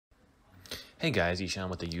Hey guys, Ishan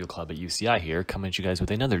with the U Club at UCI here, coming at you guys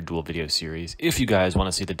with another duel video series. If you guys want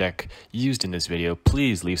to see the deck used in this video,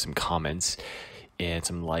 please leave some comments and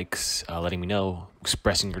some likes, letting me know,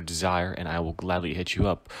 expressing your desire, and I will gladly hit you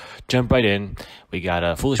up. Jump right in. We got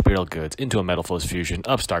a Foolish Burial Goods into a Metal Flows Fusion,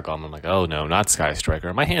 up Star Golem. I'm like, oh no, not Sky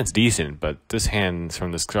Striker. My hand's decent, but this hand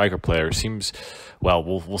from the Striker player seems, well,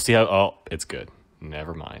 we'll see how, oh, it's good.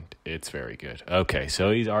 Never mind. It's very good. Okay,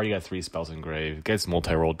 so he's already got 3 spells engraved. Gets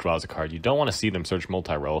multi-roll, draws a card. You don't want to see them search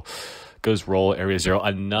multi-roll. Goes roll, area 0,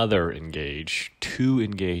 another engage. 2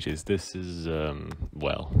 engages. This is,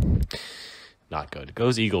 well, not good.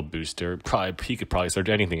 Goes Eagle Booster. He could probably search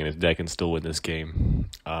anything in his deck and still win this game.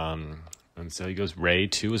 And so he goes Ray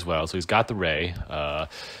 2 as well. So he's got the Ray,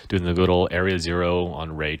 doing the good old area 0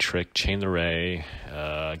 on Ray trick. Chain the Ray,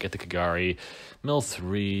 get the Kagari, mill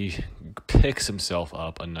 3, picks himself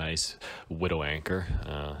up a nice Widow Anchor.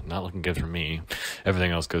 Not looking good for me.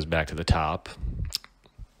 Everything else goes back to the top.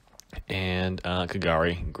 And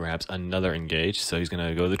Kagari grabs another engage. So he's going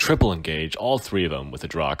to go the triple engage, all 3 of them with a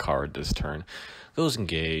draw card this turn. Goes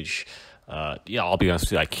engage. Yeah, I'll be honest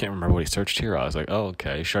with you, I can't remember what he searched here. I was like, oh,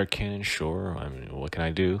 okay, Shark Cannon, sure. I mean, what can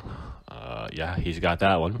I do? Yeah, he's got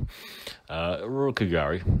that one.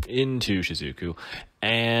 Kagari into Shizuku,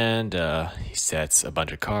 and he sets a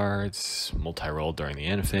bunch of cards, multi-roll during the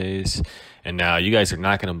end phase. And now you guys are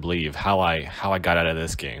not going to believe how I got out of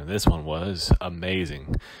this game. This one was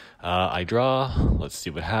amazing. I draw. Let's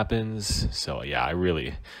see what happens. So yeah, I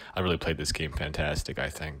really played this game fantastic. I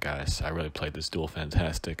think, guys, I really played this duel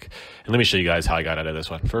fantastic. And let me show you guys how I got out of this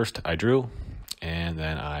one. First, I drew, and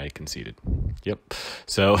then I conceded. Yep.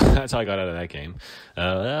 So that's how I got out of that game.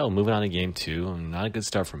 Well, moving on to game 2. Not a good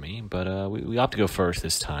start for me, but we opt to go first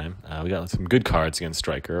this time. We got some good cards against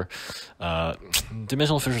Striker.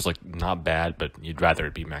 Dimensional Fisher's like not bad, but you'd rather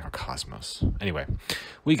it be Macrocosmos. Anyway,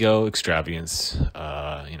 we go Extravagance.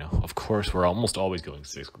 You know, of course, we're almost always going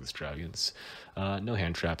 6 with Extravagance. No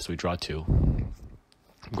hand traps, so we draw 2.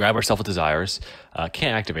 Grab ourselves with Desires.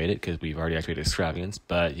 Can't activate it because we've already activated Extravagance,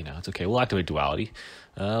 but you know, it's okay. We'll activate Duality.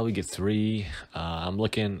 We get 3. I'm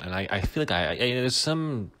looking, and I feel like there's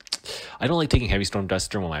some. I don't like taking Heavy Storm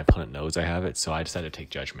Duster when my opponent knows I have it, so I decided to take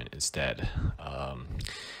Judgment instead.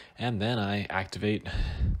 And then I activate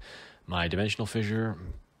my Dimensional Fissure,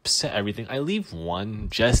 set everything. I leave 1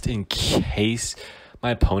 just in case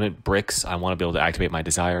my opponent bricks. I want to be able to activate my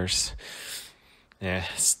Desires. Yeah,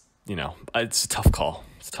 you know, it's a tough call.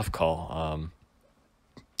 It's a tough call.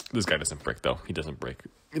 This guy doesn't brick, though. He doesn't brick.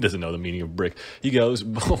 He doesn't know the meaning of brick. He goes,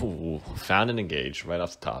 oh, found and engaged right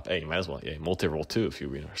off the top. Hey, you might as well, yeah, multi-roll too if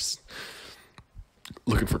you're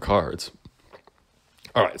looking for cards.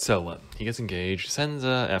 All right, so he gets engaged, sends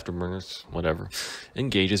afterburners, whatever.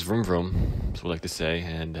 Engages, vroom vroom, that's what I like to say.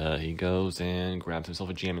 And he goes and grabs himself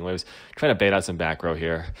a Jamming Waves. Trying to bait out some back row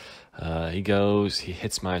here. He goes, he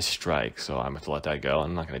hits my strike, so I'm going to have to let that go.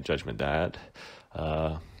 I'm not going to Judgment that.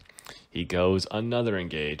 He goes another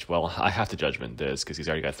engage. Well, I have to Judgment this because he's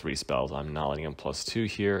already got 3 spells. I'm not letting him +2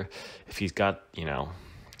 here. If he's got, you know,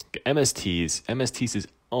 MST's his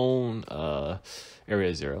own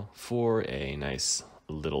area 0 for a nice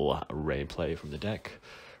little Ray play from the deck.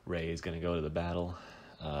 Ray is going to go to the battle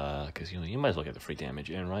because, you know, you might as well get the free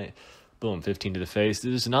damage in, right? Boom, 15 to the face.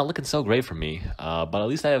 This is not looking so great for me, but at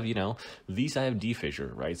least I have, you know, at least I have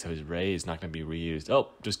D-Fissure, right? So his Ray is not going to be reused. Oh,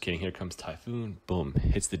 just kidding. Here comes Typhoon. Boom,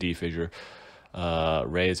 hits the D-Fissure.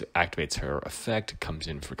 Ray activates her effect, comes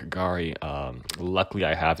in for Kagari. Luckily,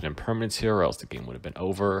 I have an impermanence here, or else the game would have been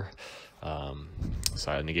over.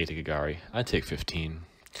 So I negate the Kagari. I take 15.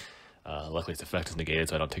 Luckily, its effect is negated,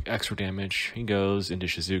 so I don't take extra damage. He goes into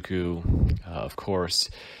Shizuku, of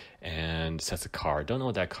course, and sets a card. Don't know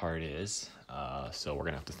what that card is, so we're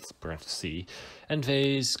gonna have to see. End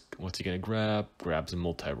phase. What's he gonna grab? Grabs a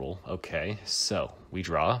multi-roll. Okay, so we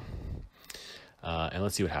draw, and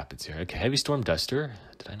let's see what happens here. Okay, Heavy Storm Duster.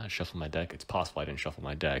 Did I not shuffle my deck? It's possible I didn't shuffle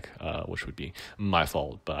my deck, which would be my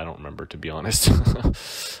fault, but I don't remember, to be honest.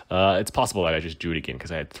 It's possible that I just drew it again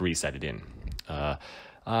because I had 3 set it in.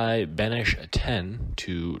 I banish a 10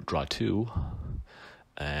 to draw 2,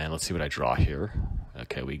 and let's see what I draw here.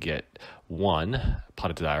 Okay, we get 1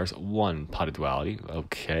 Pot of Desires, 1 Pot of Duality.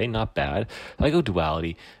 Okay, not bad. I go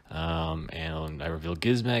Duality, and I reveal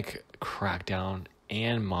Gizmek, Crackdown,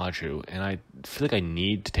 and Maju, and I feel like I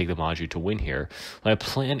need to take the Maju to win here. My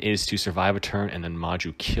plan is to survive a turn and then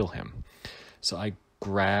Maju kill him. So I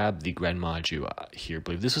grab the Gren Maju here. I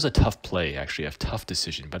believe this was a tough play, actually, a tough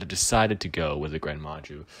decision, but I decided to go with the Gren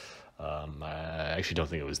Maju. I actually don't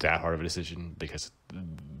think it was that hard of a decision because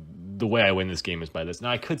the way I win this game is by this. Now,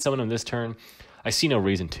 I could summon him this turn. I see no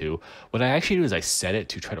reason to. What I actually do is I set it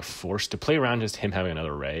to try to force, to play around just him having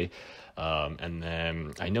another Ray. And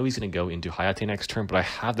then I know he's going to go into Hayate next turn, but I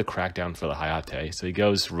have the crackdown for the Hayate. So he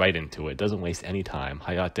goes right into it, doesn't waste any time.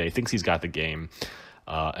 Hayate thinks he's got the game,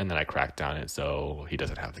 and then I crack down it, so he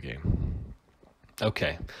doesn't have the game.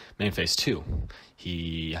 Okay, main phase 2.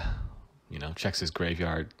 He, checks his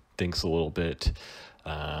graveyard, thinks a little bit,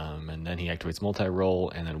 and then he activates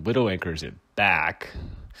multi-roll, and then Widow anchors it back,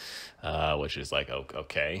 which is like,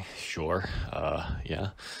 okay, sure, yeah.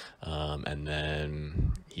 And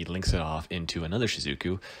then he links it off into another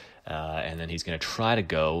Shizuku, and then he's going to try to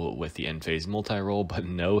go with the end phase multi-roll, but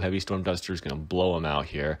no, Heavy Storm Duster is going to blow him out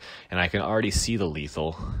here, and I can already see the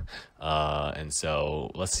lethal, and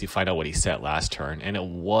so let's find out what he set last turn, and it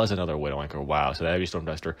was another Widow Anchor. Wow, so that Heavy Storm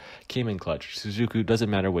Duster came in clutch. Suzuku doesn't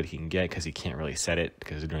matter what he can get because he can't really set it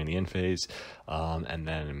because during the end phase, and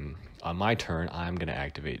then on my turn, I'm going to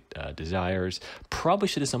activate Desires. Probably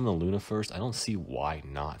should have summoned the Luna first. I don't see why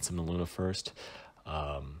not summon the Luna first,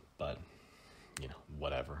 but,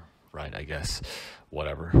 whatever, right, I guess,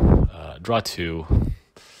 whatever. Draw 2,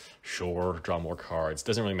 sure, draw more cards.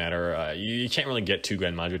 Doesn't really matter. You can't really get 2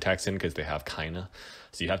 Gren Maju attacks in because they have Kaina,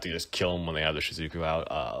 so you have to just kill them when they have the Shizuku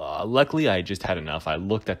out. Luckily, I just had enough. I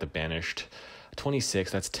looked at the banished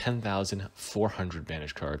 26, that's 10,400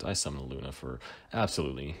 banished cards. I summoned Luna for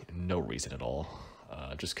absolutely no reason at all.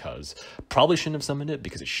 Just because. Probably shouldn't have summoned it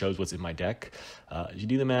because it shows what's in my deck. You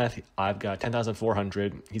do the math, I've got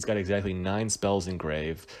 10,400. He's got exactly 9 spells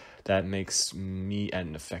engraved. That makes me at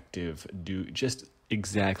an effective do just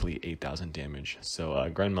exactly 8,000 damage. So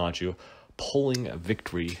Gren Maju pulling a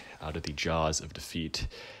victory out of the jaws of defeat.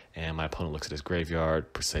 And my opponent looks at his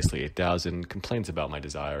graveyard, precisely 8,000, complains about my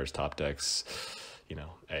Desires, top decks.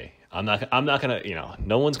 Hey, I'm not gonna,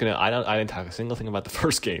 no one's gonna, I didn't talk a single thing about the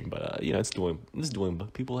first game, but, it's dueling,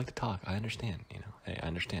 but people like to talk. I understand, hey, I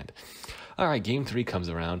understand. All right, game 3 comes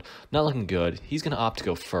around, not looking good. He's gonna opt to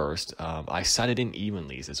go first. I sided in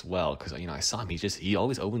evenlies as well, because, I saw him, he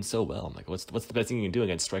always opens so well. I'm like, what's the best thing you can do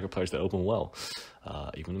against striker players that open well?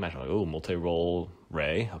 Even imagine, like, oh, multi-roll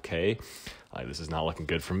Ray, okay. This is not looking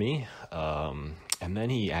good for me. And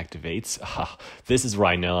then he activates. This is where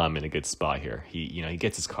I know I'm in a good spot here. He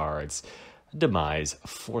gets his cards, Demise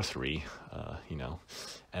 4/3.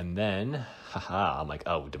 And then I'm like,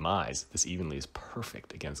 oh, Demise. This evenly is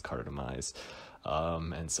perfect against Carter Demise.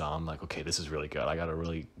 And so I'm like, okay, this is really good. I got a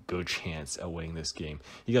really good chance at winning this game.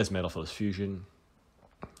 He goes Metal Foes Fusion,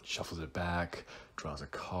 shuffles it back, draws a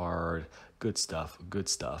card. Good stuff.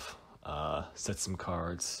 Sets some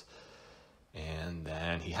cards. And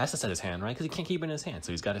then he has to set his hand, right? Because he can't keep it in his hand.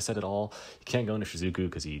 So he's got to set it all. He can't go into Shizuku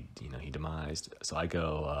because he demised. So I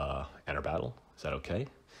go enter battle. Is that okay?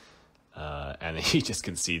 And then he just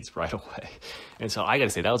concedes right away. And so I got to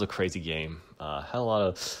say, that was a crazy game. Had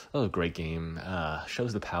a great game.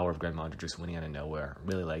 Shows the power of Gren Maju just winning out of nowhere.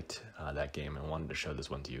 Really liked that game and wanted to show this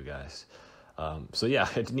one to you guys. So yeah,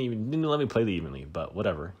 it didn't let me play the evenly, but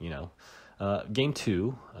whatever, Game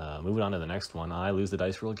 2, moving on to the next one. I lose the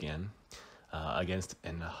dice roll again. Against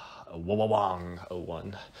an Wawawang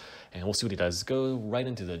 01, and we'll see what he does. Go right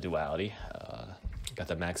into the duality. Got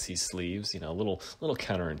the maxi sleeves, a little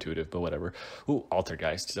counterintuitive, but whatever. Ooh,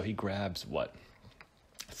 Altergeist. So he grabs what?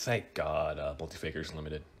 Thank God, Multi-Fakers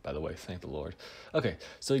Limited, by the way. Thank the Lord. Okay,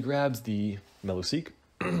 so he grabs the Meluseek,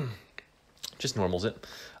 just normals it.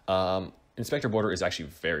 Inspector Border is actually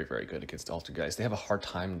very, very good against Altergeist. They have a hard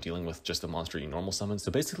time dealing with just the monster you normal summon.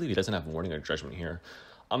 So basically, if he doesn't have Warning or Judgment here,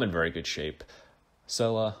 I'm in very good shape.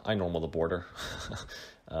 So I normal the border.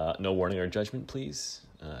 No Warning or Judgment, please.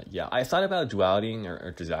 Yeah, I thought about duality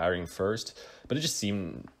or desiring first, but it just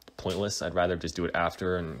seemed pointless. I'd rather just do it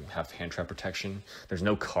after and have hand trap protection. There's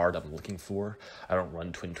no card I'm looking for. I don't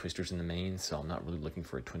run Twin Twisters in the main, so I'm not really looking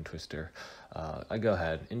for a Twin Twister. I go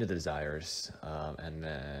ahead into the Desires, and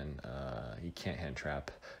then you can't hand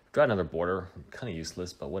trap. Draw another border, kind of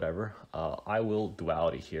useless, but whatever. I will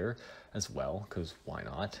duality here as well, because why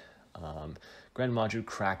not? Gren Maju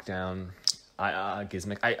Crackdown.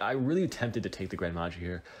 Gizmic. I really tempted to take the Gren Maju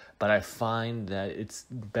here, but I find that it's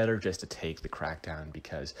better just to take the Crackdown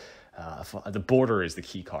because the border is the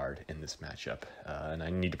key card in this matchup, and I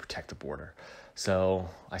need to protect the border. So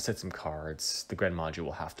I set some cards. The Gren Maju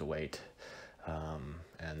will have to wait.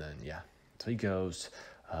 And then, yeah. So he goes,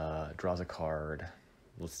 draws a card.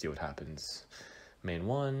 Let's see what happens. Main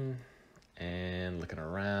 1, and looking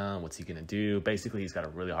around, what's he gonna do? Basically, he's got a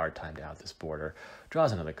really hard time to out this border.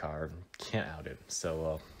 Draws another card, can't out it.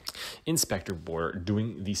 So, Inspector Border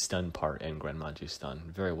doing the stun part and Gren Maju Stun.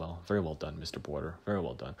 Very well done, Mr. Border. Very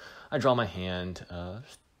well done. I draw my hand,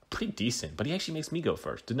 pretty decent, but he actually makes me go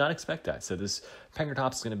first. Did not expect that. So this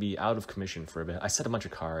Pankratops is going to be out of commission for a bit. I set a bunch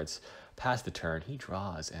of cards, pass the turn, he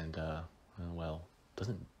draws, and, well,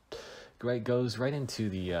 doesn't... Great, goes right into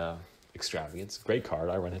the Extravagance. Great card,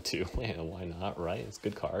 I run it too. Man, why not, right? It's a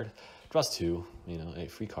good card. Draws 2, you know,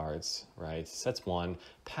 8 free cards, right? Sets 1,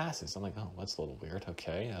 passes. I'm like, oh, that's a little weird.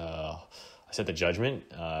 Okay. I set the Judgment,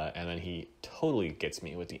 and then he totally gets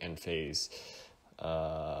me with the end phase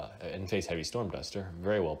Heavy Storm Duster.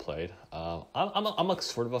 Very well played. I'm a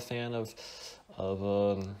sort of a fan of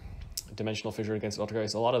Dimensional Fissure against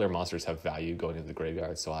Altergeist. A lot of their monsters have value going into the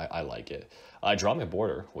graveyard, so I like it. I draw my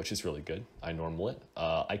border, which is really good. I normal it.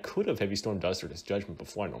 I could have Heavy Storm Dustered as Judgment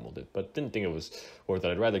before I normaled it, but didn't think it was worth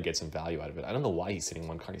it. I'd rather get some value out of it. I don't know why he's sitting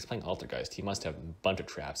 1 card. He's playing Altergeist. He must have a bunch of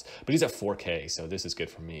traps, but he's at 4K, so this is good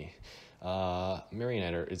for me.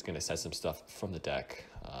 Marionetter is going to set some stuff from the deck,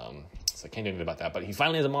 so I can't do anything about that, but he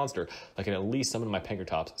finally has a monster. I can at least summon my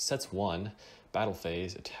Pankratops. Sets 1, battle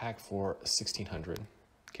phase, attack for 1600.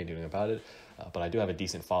 Can't do anything about it, but I do have a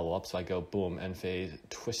decent follow-up, so I go boom, end phase,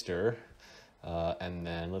 Twister, and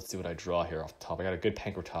then let's see what I draw here off the top. I got a good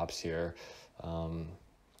Pankratops here,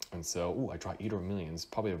 and so, I draw Eater of Millions,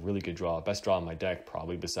 probably a really good draw, best draw in my deck,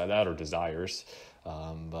 probably, beside that, or Desires,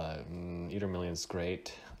 but Eater of Millions is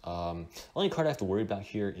great. Only card I have to worry about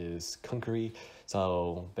here is Kunkery,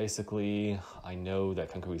 so basically, I know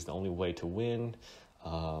that Kunkery is the only way to win,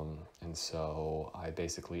 and so I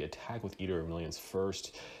basically attack with Eater of Millions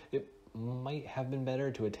first. It might have been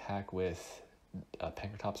better to attack with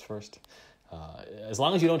Pankratops first. As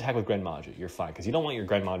long as you don't attack with Gren Maju, you're fine, because you don't want your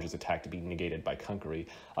Gren Maju's attack to be negated by Kunkery.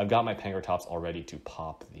 I've got my Pankratops all ready to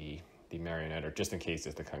pop the Marionetter, just in case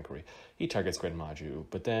it's the Kunkery. He targets Gren Maju,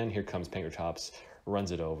 but then here comes Pankratops,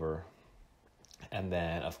 runs it over, and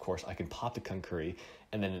then, of course, I can pop the Kunkery,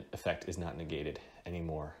 and then effect is not negated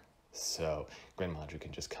anymore. So Gren Maju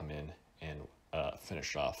can just come in and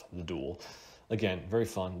finish off the duel. Again, very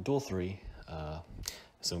fun. Duel 3.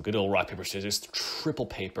 Some good old rock, paper, scissors. Triple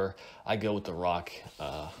paper. I go with the rock.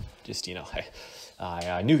 Just, you know,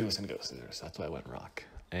 I knew he was going to go scissors. That's why I went rock.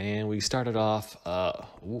 And we started off, a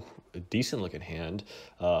decent looking hand.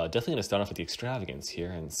 Definitely going to start off with the Extravagance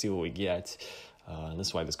here and see what we get. And this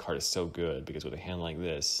is why this card is so good, because with a hand like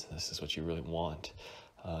this is what you really want.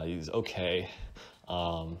 He's okay.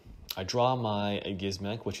 I draw my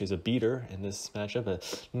Gizmek, which is a beater in this matchup,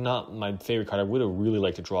 but not my favorite card. I would have really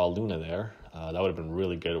liked to draw Luna there. That would have been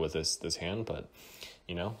really good with this hand, but,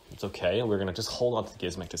 you know, it's okay. We're going to just hold on to the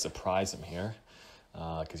Gizmek to surprise him here,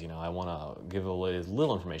 because, you know, I want to give away as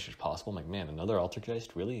little information as possible. I'm like, man, another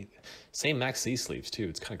Altergeist? Really? Same Max C sleeves, too.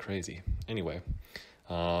 It's kind of crazy. Anyway,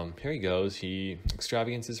 here he goes. He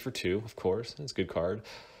Extravagances for 2, of course. It's a good card.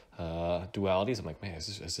 Dualities. I'm like, man,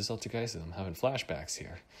 is this Altergeist? I'm having flashbacks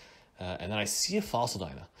here. And then I see a Fossil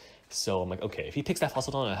Dyna. So I'm like, okay, if he picks that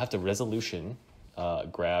Fossil Dyna, I have to Resolution,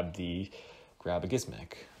 grab a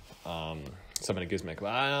Gizmek. Summon a Gizmek.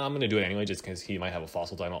 I'm going to do it anyway, just because he might have a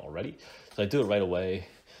Fossil Dyna already. So I do it right away.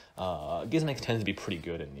 Gizmek tends to be pretty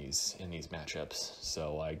good in these matchups,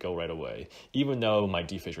 so I go right away. Even though my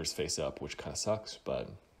D-Fissures face up, which kind of sucks, but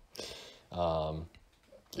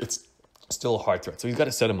it's still a hard threat. So he's got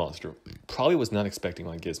to set a monster. Probably was not expecting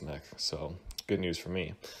my Gizmek, so good news for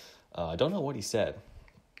me. I don't know what he said.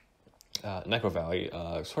 Necro Valley,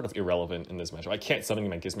 sort of irrelevant in this matchup. I can't summon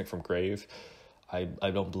my Gizmek from grave,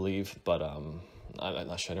 I don't believe, but I'm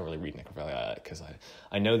not sure. I don't really read Necro Valley because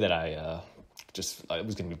I know that I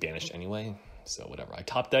was going to be banished anyway, so whatever. I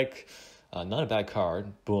top deck, not a bad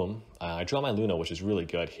card. Boom. I draw my Luna, which is really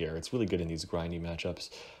good here. It's really good in these grindy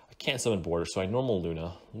matchups. I can't summon border, so I normal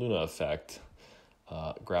Luna effect,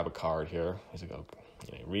 grab a card here. He's like, oh,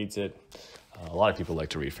 you know, he reads it. A lot of people like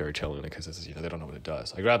to read Fairy Tale Luna because they don't know what it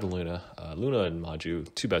does. I grab the Luna. Luna and Maju,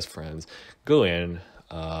 2 best friends, go in.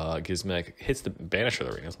 Gizmek hits the Banisher of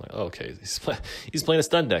the ring. I was like, oh, okay, he's playing a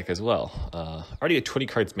stun deck as well. Already at 20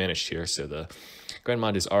 cards banished here, so the Gren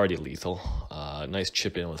Maju is already lethal. Nice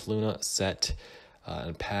chip in with Luna, set,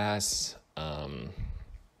 and pass.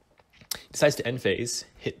 Decides to end phase,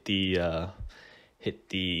 hit the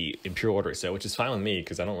Imperial Order set, which is fine with me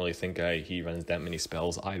because I don't really think he runs that many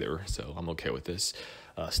spells either, so I'm okay with this.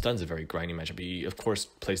 Stun's a very grindy matchup. He, of course,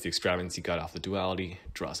 plays the Extravagance. He got off the Duality,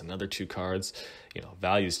 draws another 2 cards. You know,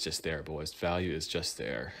 value is just there, boys. Value is just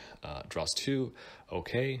there. Draws 2.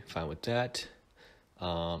 Okay, fine with that.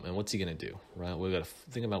 And what's he going to do, right? We got to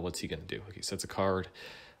think about what's he going to do. Okay, sets a card,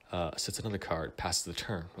 sets another card, passes the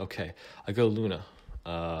turn. Okay, I go Luna.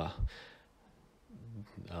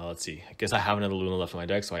 Let's see. I guess I have another Luna left in my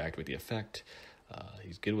deck, so I activate the effect.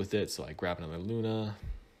 He's good with it, so I grab another Luna.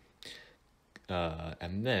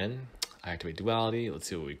 And then I activate Duality. Let's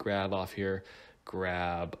see what we grab off here.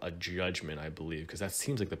 Grab a Judgment, I believe, because that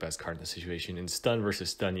seems like the best card in the situation. In Stun versus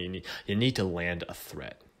Stun, you need to land a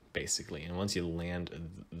threat, basically. And once you land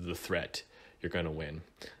the threat, you're going to win.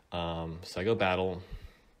 So I go battle,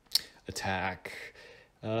 attack.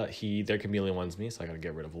 Their chameleon ones me, so I got to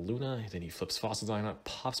get rid of Luna. Then he flips Fossil Dyna,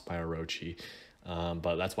 pops by Orochi.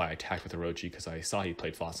 But that's why I attacked with Orochi, because I saw he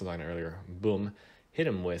played Fossil Dyna earlier. Boom. Hit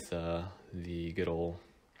him with the good old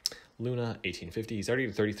Luna, 1850. He's already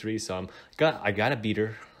at 33, so I got a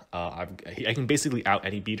beater. I can basically out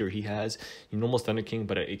any beater he has. Normal Thunder King,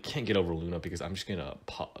 but it can't get over Luna because I'm just going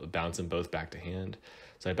to bounce them both back to hand.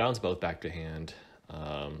 So I bounce both back to hand.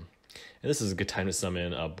 And this is a good time to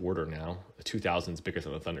summon a border now. The 2000 is bigger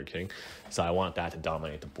than the Thunder King. So I want that to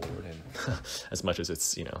dominate the board, and as much as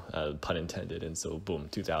it's, pun intended. And so boom,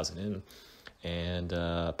 2000 in. And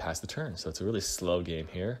pass the turn. So it's a really slow game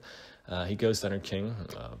here. He goes Thunder King,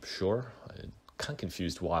 sure. I'm kind of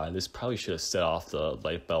confused why. This probably should have set off the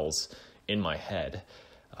light bells in my head.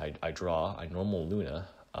 I draw, I normal Luna,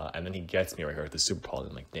 and then he gets me right here with the Super Poly.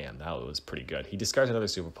 I'm like, damn, that was pretty good. He discards another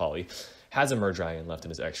Super Poly, has a Murdragon left in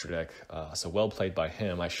his extra deck, so well played by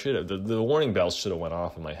him. I should have, the warning bells should have went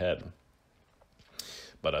off in my head,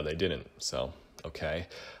 but they didn't, so okay.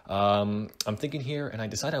 I'm thinking here, and I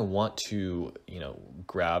decide I want to,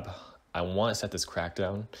 I want to set this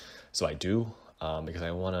Crackdown, so I do, because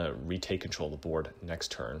I want to retake control of the board next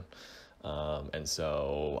turn. And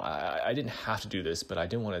so I didn't have to do this, but I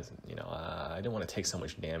didn't want to, I didn't want to take so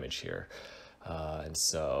much damage here. And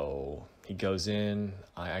so he goes in,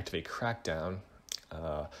 I activate Crackdown,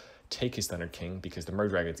 take his Thunder King because the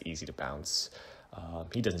Murdragon's easy to bounce.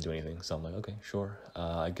 He doesn't do anything, so I'm like, okay, sure.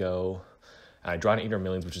 I go, I draw an Eater of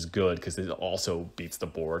Millions, which is good because it also beats the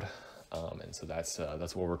board. And so that's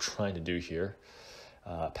what we're trying to do here.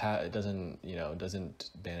 It doesn't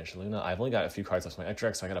banish Luna. I've only got a few cards left in my extra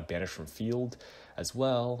deck, so I got to banish from field as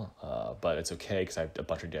well. But it's okay because I have a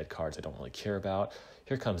bunch of dead cards I don't really care about.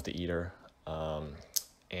 Here comes the Eater.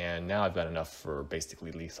 And now I've got enough for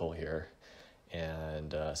basically lethal here.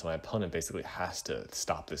 And so my opponent basically has to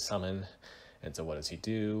stop this summon. And so what does he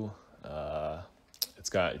do? It's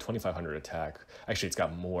got 2,500 attack. Actually, it's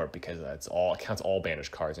got more because it counts all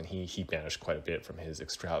banished cards, and he banished quite a bit from his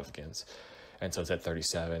extravagance. And so it's at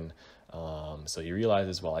 37. So he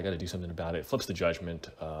realizes, well, I got to do something about it. Flips the Judgment.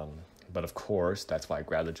 But of course, that's why I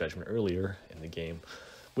grabbed the Judgment earlier in the game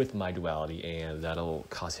with my Duality, and that'll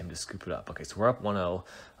cause him to scoop it up. Okay, so we're up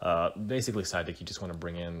 1-0. Basically, side deck, you just want to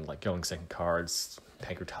bring in like going second cards,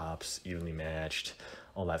 Panker Tops, evenly matched,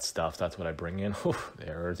 all that stuff. That's what I bring in.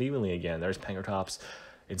 There's evenly again. There's Panker Tops,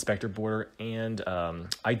 Inspector Border, and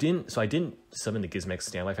I didn't summon the Gizmek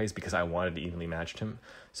standby phase because I wanted to evenly match him.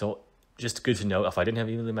 So just good to know, if I didn't have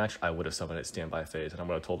evenly matched, I would have summoned it standby phase, and I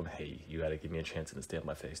would have told him, hey, you got to give me a chance in the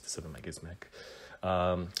standby phase to summon my Gizmek.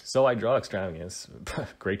 So I draw Extravagance,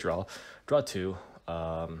 great draw, draw 2,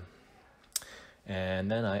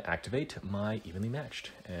 and then I activate my evenly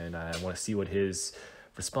matched, and I want to see what his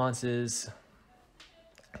response is,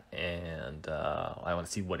 and I want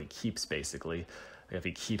to see what he keeps, basically. If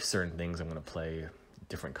he keeps certain things, I'm going to play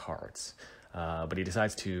different cards. But he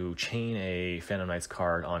decides to chain a Phantom Knights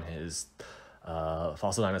card on his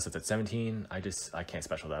Fossil Dyna that's at 17. I can't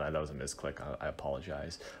special that. That was a misclick. I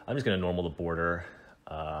apologize. I'm just going to normal the border,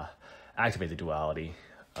 activate the Duality.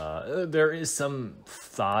 There is some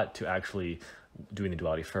thought to actually doing the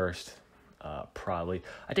Duality first. Probably.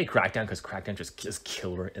 I take Crackdown because Crackdown just is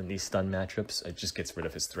killer in these stun matchups. It just gets rid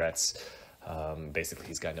of his threats. Basically,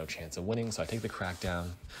 he's got no chance of winning, so I take the Crackdown.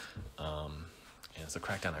 And so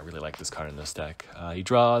Crackdown, I really like this card in this deck. He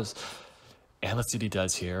draws, and let's see what he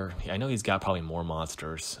does here. I know he's got probably more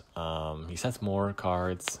monsters. He sets more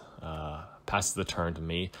cards, passes the turn to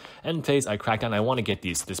me. End phase, I Crackdown. I want to get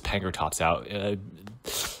this Panker Tops out.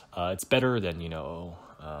 It's better than,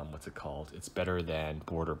 what's it called? It's better than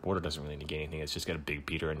Border. Border doesn't really negate anything. It's just got a big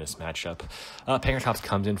beater in this matchup. Panker Tops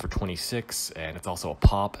comes in for 26, and it's also a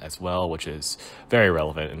pop as well, which is very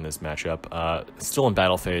relevant in this matchup. Still in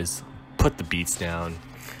battle phase. Put the beats down,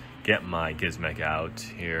 get my Gizmek out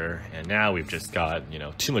here, and now we've just got,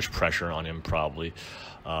 too much pressure on him probably,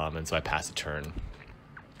 and so I pass the turn,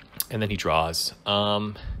 and then he draws,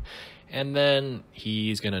 and then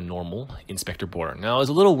he's gonna normal Inspector Border. Now I was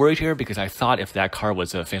a little worried here because I thought if that card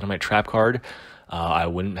was a Phantom Knight trap card, I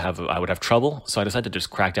would have trouble, so I decided to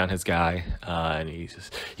just crack down his guy, and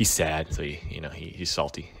he's sad, so he's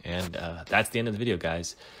salty, and that's the end of the video,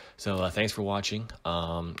 guys. So thanks for watching,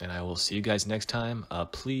 and I will see you guys next time.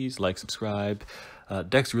 Please like, subscribe.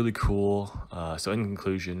 Deck's really cool. So in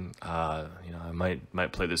conclusion, I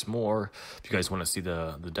might play this more. If you guys want to see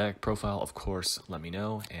the deck profile, of course, let me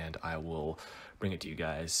know, and I will bring it to you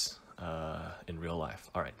guys in real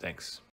life. All right, thanks.